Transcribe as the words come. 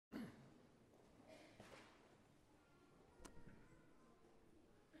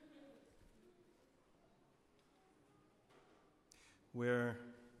We're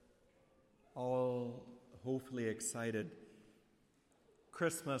all hopefully excited.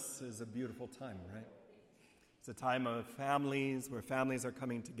 Christmas is a beautiful time, right? It's a time of families, where families are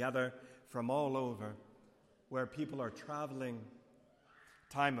coming together from all over, where people are traveling.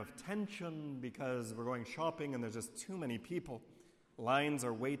 Time of tension because we're going shopping and there's just too many people. Lines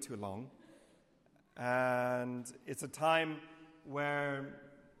are way too long. And it's a time where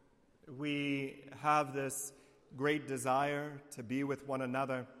we have this great desire to be with one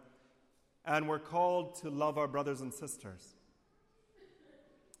another, and we're called to love our brothers and sisters.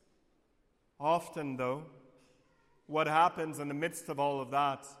 Often, though, what happens in the midst of all of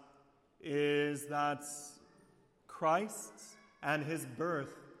that is that Christ and his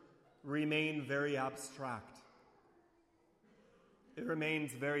birth remain very abstract. It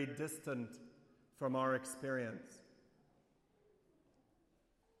remains very distant from our experience.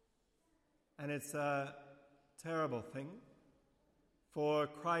 And it's a terrible thing, for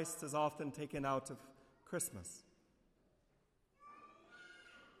Christ is often taken out of Christmas.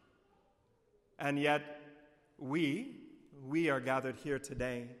 And yet, we are gathered here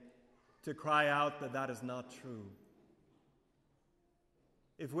today to cry out that that is not true.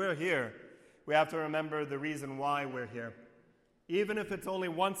 If we're here, we have to remember the reason why we're here. Even if it's only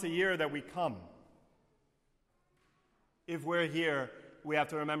once a year that we come. If we're here, we have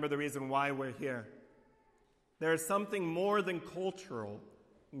to remember the reason why we're here. There is something more than cultural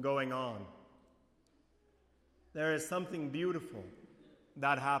going on. There is something beautiful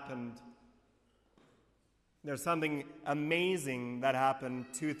that happened. There's something amazing that happened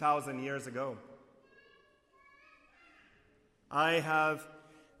 2,000 years ago. I have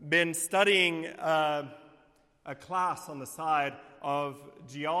been studying a class on the side of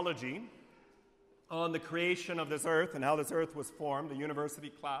geology on the creation of this earth and how this earth was formed, a university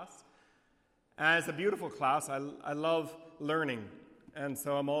class. And it's a beautiful class. I love learning, and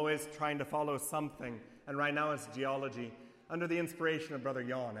so I'm always trying to follow something. And right now it's geology, under the inspiration of Brother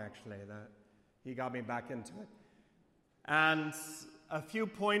Jan, actually, that he got me back into it. And a few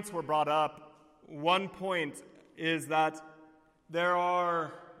points were brought up. One point is that there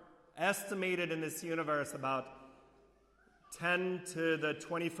are estimated in this universe about 10 to the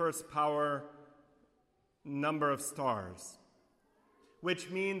 21st power number of stars,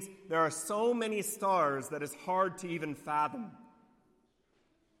 which means there are so many stars that it's hard to even fathom.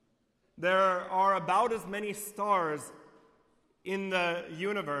 There are about as many stars in the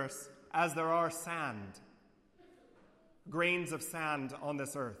universe as there are sand, grains of sand on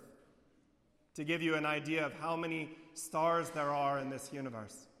this earth, to give you an idea of how many stars there are in this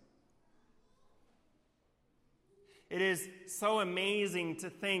universe. It is so amazing to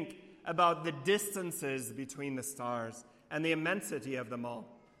think about the distances between the stars and the immensity of them all.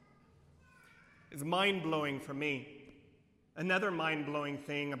 It's mind-blowing for me. Another mind-blowing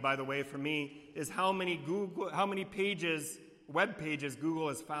thing, by the way, for me, is how many pages, web pages Google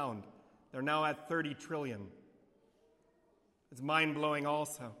has found. They're now at 30 trillion. It's mind-blowing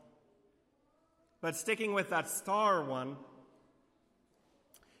also. But sticking with that star one,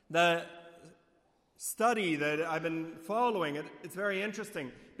 the study that I've been following, it's very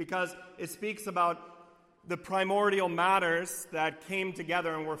interesting because it speaks about the primordial matters that came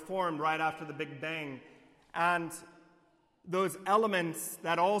together and were formed right after the Big Bang, and those elements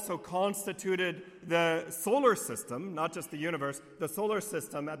that also constituted the solar system, not just the universe, the solar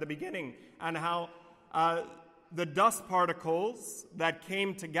system at the beginning, and how the dust particles that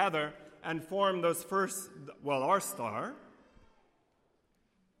came together and formed those first, our star,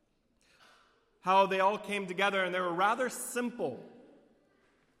 how they all came together and they were rather simple.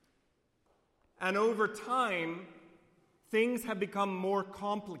 And over time, things have become more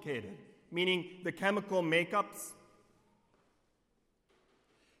complicated, meaning the chemical makeups.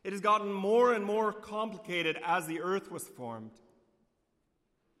 It has gotten more and more complicated as the earth was formed,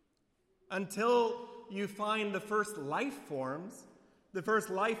 until you find the first life forms. The first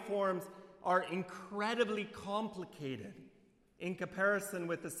life forms are incredibly complicated in comparison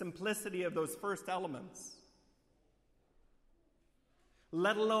with the simplicity of those first elements.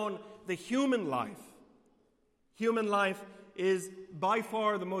 Let alone the human life. Human life is by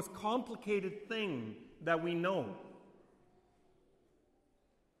far the most complicated thing that we know.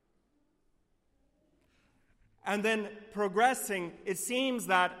 And then progressing, it seems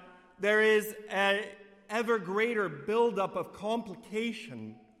that there is an ever greater buildup of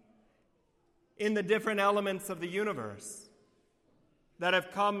complication in the different elements of the universe that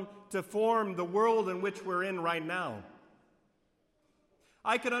have come to form the world in which we're in right now.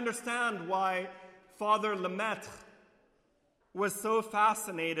 I could understand why Father Lemaitre was so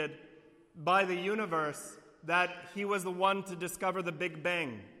fascinated by the universe that he was the one to discover the Big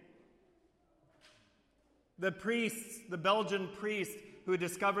Bang. The Belgian priest who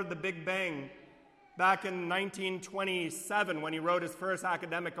discovered the Big Bang back in 1927 when he wrote his first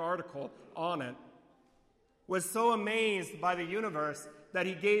academic article on it, was so amazed by the universe that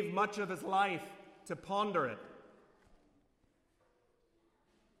he gave much of his life to ponder it.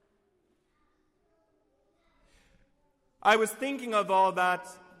 I was thinking of all that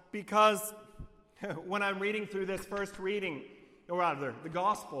because when I'm reading through this first reading, or rather, the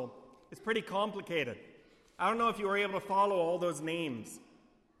gospel, it's pretty complicated. I don't know if you were able to follow all those names.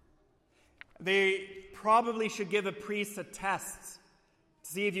 They probably should give a priest a test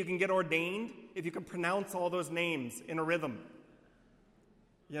to see if you can get ordained, if you can pronounce all those names in a rhythm.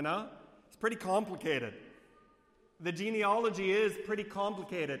 You know? It's pretty complicated. The genealogy is pretty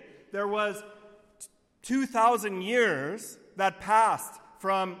complicated. There was 2,000 years that passed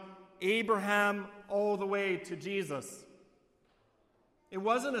from Abraham all the way to Jesus. It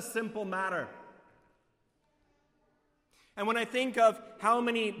wasn't a simple matter. And when I think of how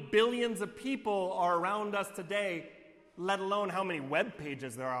many billions of people are around us today, let alone how many web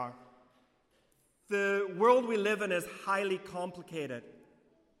pages there are, the world we live in is highly complicated.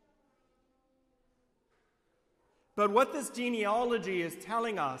 But what this genealogy is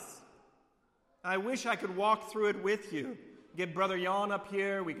telling us, I wish I could walk through it with you. Get Brother Jan up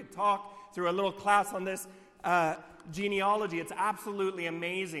here. We could talk through a little class on this genealogy. It's absolutely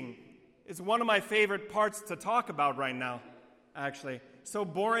amazing. It's one of my favorite parts to talk about right now, actually. So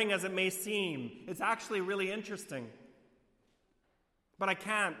boring as it may seem, it's actually really interesting. But I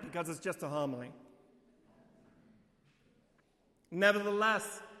can't because it's just a homily.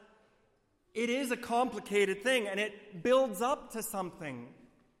 Nevertheless, it is a complicated thing, and it builds up to something.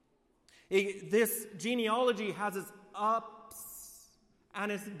 This genealogy has its ups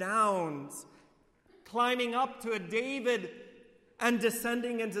and its downs, climbing up to a David and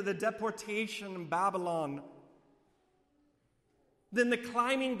descending into the deportation in Babylon. Then the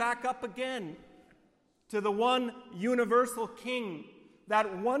climbing back up again to the one universal king,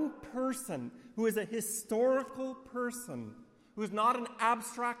 that one person who is a historical person, who is not an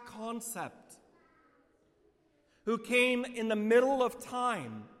abstract concept, who came in the middle of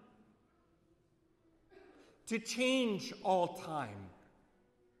time to change all time.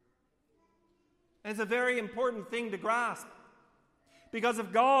 And it's a very important thing to grasp. Because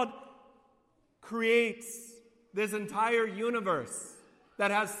if God creates this entire universe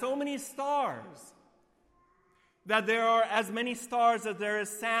that has so many stars, that there are as many stars as there is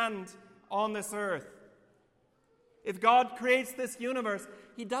sand on this earth, if God creates this universe,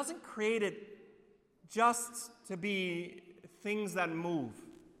 He doesn't create it just to be things that move.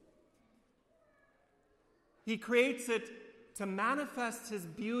 He creates it to manifest His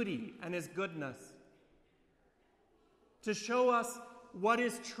beauty and His goodness, to show us what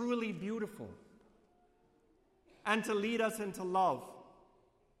is truly beautiful, and to lead us into love.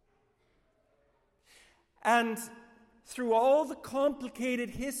 And through all the complicated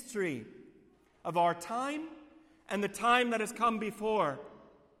history of our time and the time that has come before,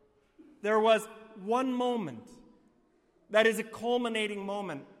 there was one moment that is a culminating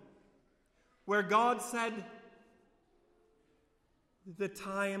moment where God said, "The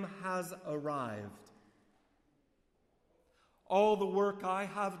time has arrived. All the work I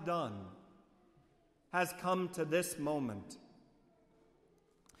have done has come to this moment.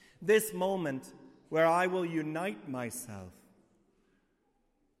 This moment where I will unite myself,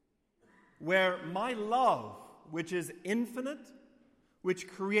 where my love, which is infinite, which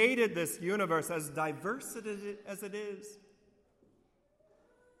created this universe as diverse as it is,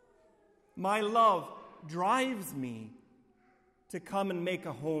 my love drives me to come and make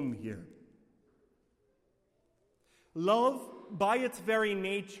a home here. Love, by its very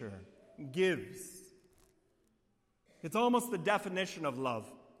nature, gives. It's almost the definition of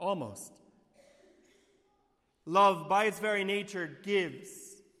love, almost. Love, by its very nature, gives.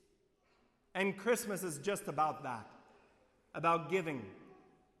 And Christmas is just about that, about giving.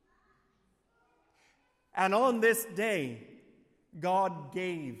 And on this day, God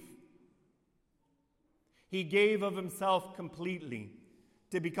gave. He gave of Himself completely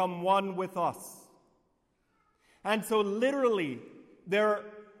to become one with us. And so literally, there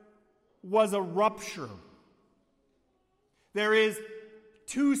was a rupture. There is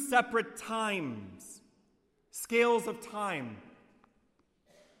two separate times, scales of time,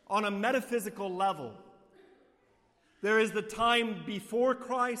 on a metaphysical level. There is the time before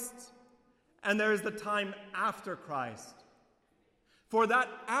Christ, and there is the time after Christ. For that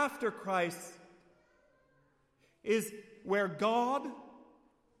after Christ is where God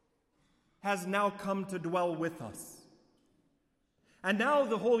has now come to dwell with us. And now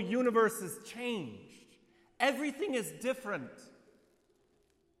the whole universe is changed. Everything is different.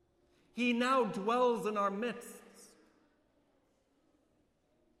 He now dwells in our midst.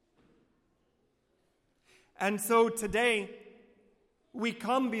 And so today, we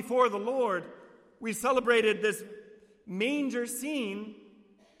come before the Lord. We celebrated this manger scene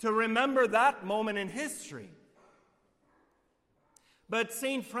to remember that moment in history. But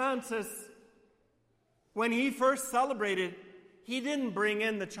St. Francis, when he first celebrated, he didn't bring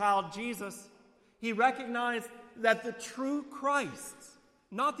in the child Jesus. He recognized that the true Christ,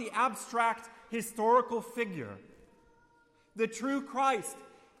 not the abstract historical figure, the true Christ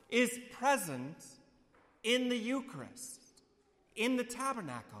is present in the Eucharist, in the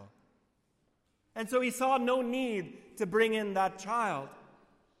tabernacle. And so he saw no need to bring in that child,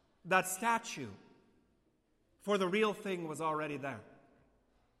 that statue, for the real thing was already there.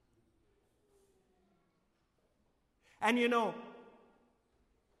 And you know,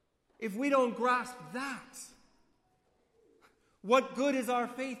 if we don't grasp that, what good is our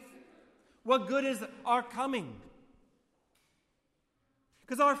faith? What good is our coming?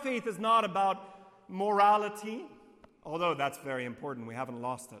 Because our faith is not about morality, although that's very important. We haven't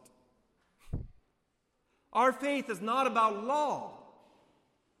lost it. Our faith is not about law,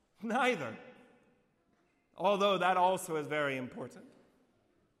 neither, although that also is very important.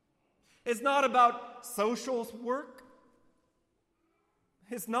 It's not about social work.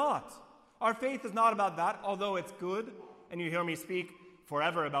 It's not. Our faith is not about that, although it's good, and you hear me speak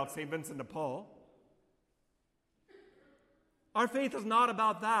forever about St. Vincent de Paul. Our faith is not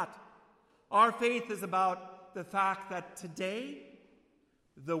about that. Our faith is about the fact that today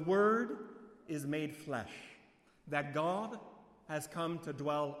the Word is made flesh, that God has come to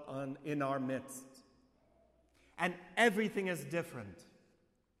dwell in our midst. And everything is different.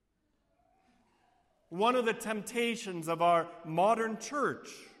 One of the temptations of our modern church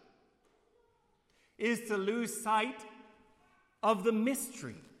is to lose sight of the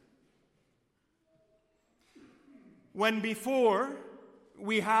mystery. When before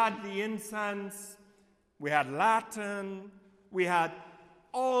we had the incense, we had Latin, we had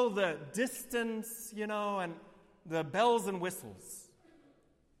all the distance, and the bells and whistles.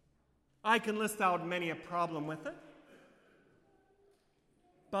 I can list out many a problem with it,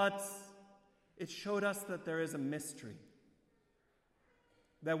 but it showed us that there is a mystery,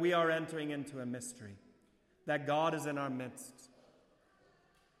 that we are entering into a mystery, that God is in our midst.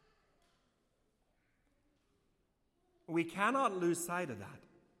 We cannot lose sight of that,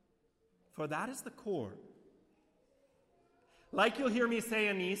 for that is the core. Like you'll hear me say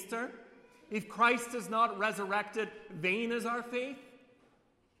in Easter, if Christ is not resurrected, vain is our faith.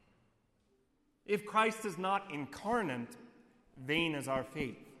 If Christ is not incarnate, vain is our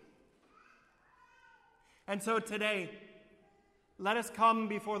faith. And so today, let us come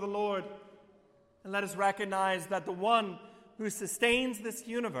before the Lord and let us recognize that the one who sustains this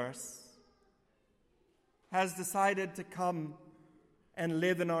universe has decided to come and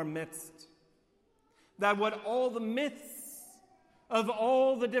live in our midst. That what all the myths of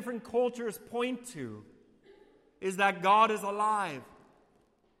all the different cultures point to is that God is alive.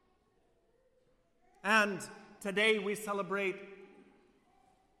 And today we celebrate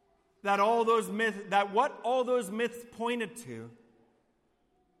that what all those myths pointed to,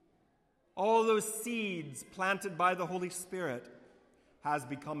 all those seeds planted by the Holy Spirit, has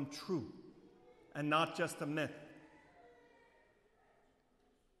become true and not just a myth.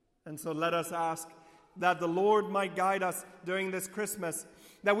 And so let us ask that the Lord might guide us during this Christmas,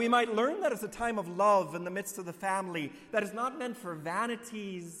 that we might learn that it's a time of love in the midst of the family, that is not meant for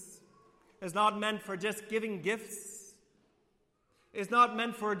vanities, is not meant for just giving gifts, is not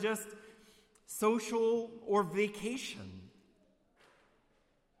meant for just social or vacation.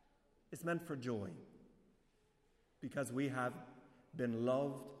 It's meant for joy, because we have been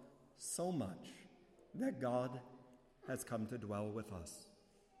loved so much that God has come to dwell with us.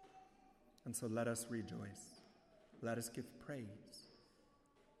 And so let us rejoice, let us give praise,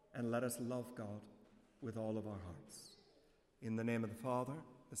 and let us love God with all of our hearts. In the name of the Father,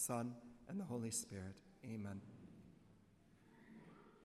 the Son, and the Holy Spirit, amen.